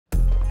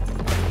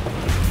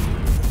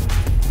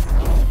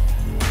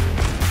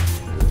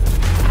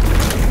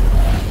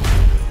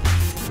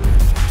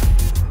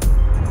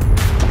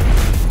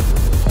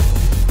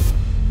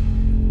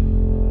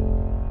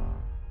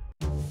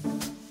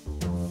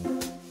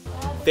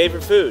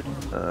Favorite food?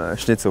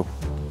 Schnitzel.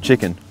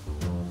 Chicken.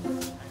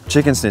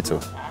 Chicken schnitzel.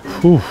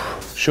 Whew.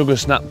 Sugar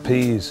snap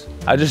peas.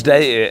 I just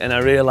ate it and I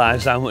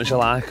realised how much I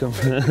like them.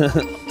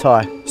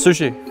 Thai.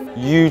 Sushi.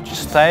 Huge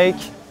steak.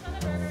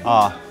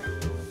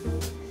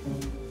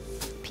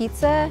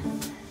 Pizza?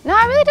 No,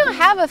 I really don't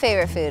have a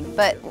favorite food,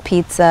 but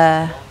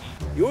pizza.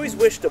 You always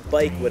wished a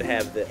bike would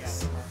have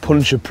this.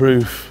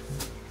 Puncher-proof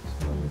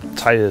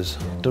tyres.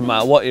 Doesn't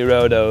matter what you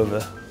rode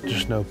over,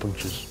 just no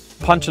punches.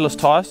 Punchless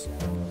tires.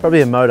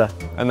 Probably a motor.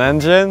 An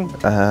engine.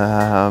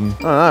 I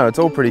don't know, it's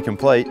all pretty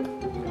complete.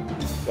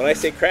 When I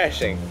say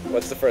crashing,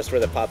 what's the first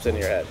word that pops into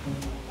your head?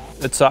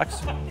 It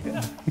sucks.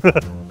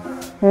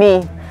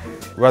 Me.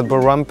 Red Bull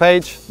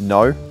Rampage.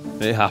 No.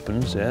 It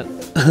happens, yeah.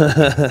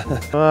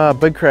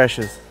 Big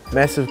crashes.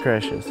 Massive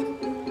crashes.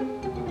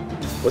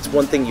 What's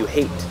one thing you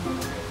hate?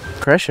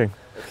 Crashing.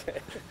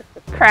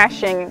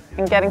 Crashing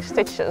and getting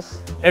stitches.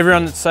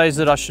 Everyone that says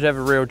that I should have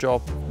a real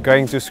job.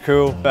 Going to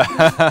school.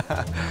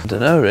 I don't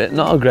know, Rick,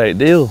 not a great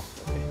deal.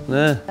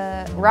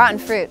 Yeah. Rotten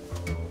fruit.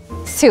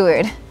 It's too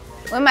weird.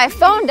 When my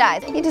phone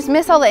dies, you just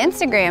miss all the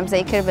Instagrams that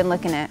you could have been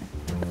looking at.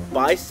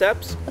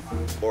 Biceps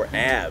or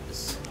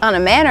abs? On a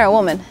man or a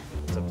woman?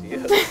 It's up to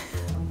you.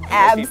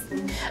 Abs.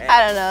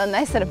 I don't know, a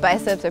nice set of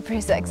biceps are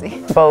pretty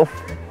sexy. Both.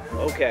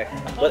 Okay,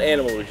 what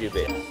animal would you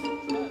be?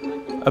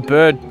 A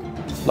bird.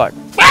 Like.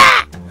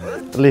 A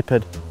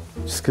leopard.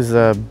 Just because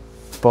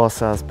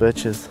boss ass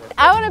bitches.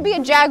 I want to be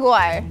a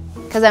jaguar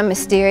because I'm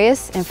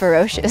mysterious and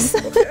ferocious.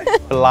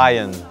 A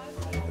lion.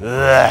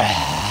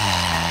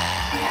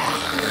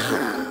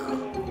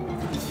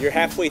 You're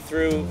halfway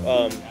through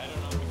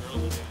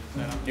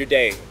your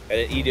day at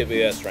an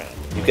EWS round.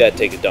 You've got to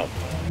take a dump.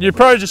 You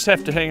probably just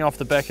have to hang off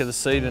the back of the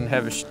seat and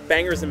have a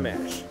Bangers and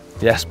mash.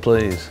 Yes,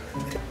 please.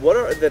 What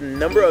are the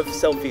number of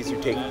selfies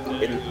you take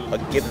in a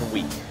given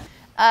week?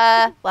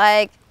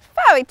 Like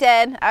probably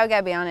 10. I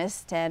gotta be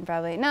honest, 10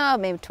 probably. No,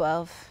 maybe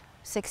 12,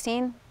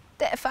 16,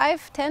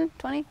 5, 10,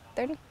 20,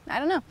 30. I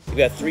don't know. You've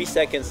got 3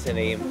 seconds to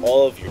name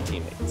all of your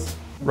teammates.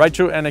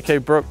 Rachel,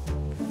 Annika, Brooke,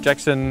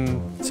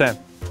 Jackson, Sam.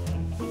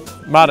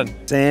 Martin.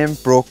 Sam,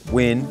 Brooke,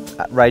 Wynn,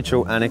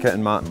 Rachel, Annika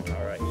and Martin.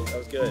 All right, that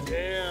was good.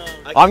 Damn.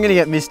 I'm going to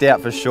get missed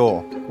out for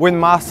sure.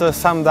 Windmaster,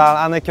 Sam Dahl,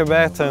 Annika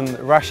Burton,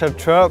 Rachel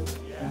Trupp,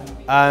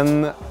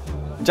 and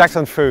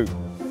Jackson Fu.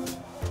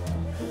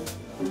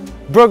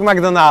 Brooke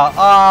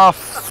McDonald.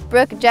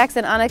 Brooke,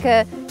 Jackson,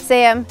 Annika,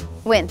 Sam,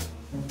 Wynn. Is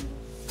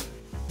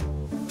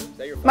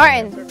that your final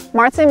Martin. answer?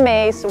 Martin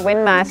Mays,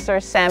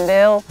 Windmaster, Sam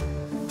Dale,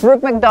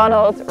 Brooke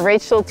McDonald,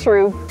 Rachel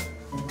Troop,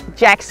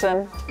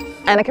 Jackson,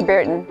 Annika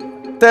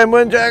Burton. Then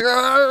win Jack,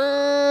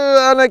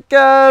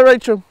 Annika,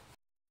 Rachel.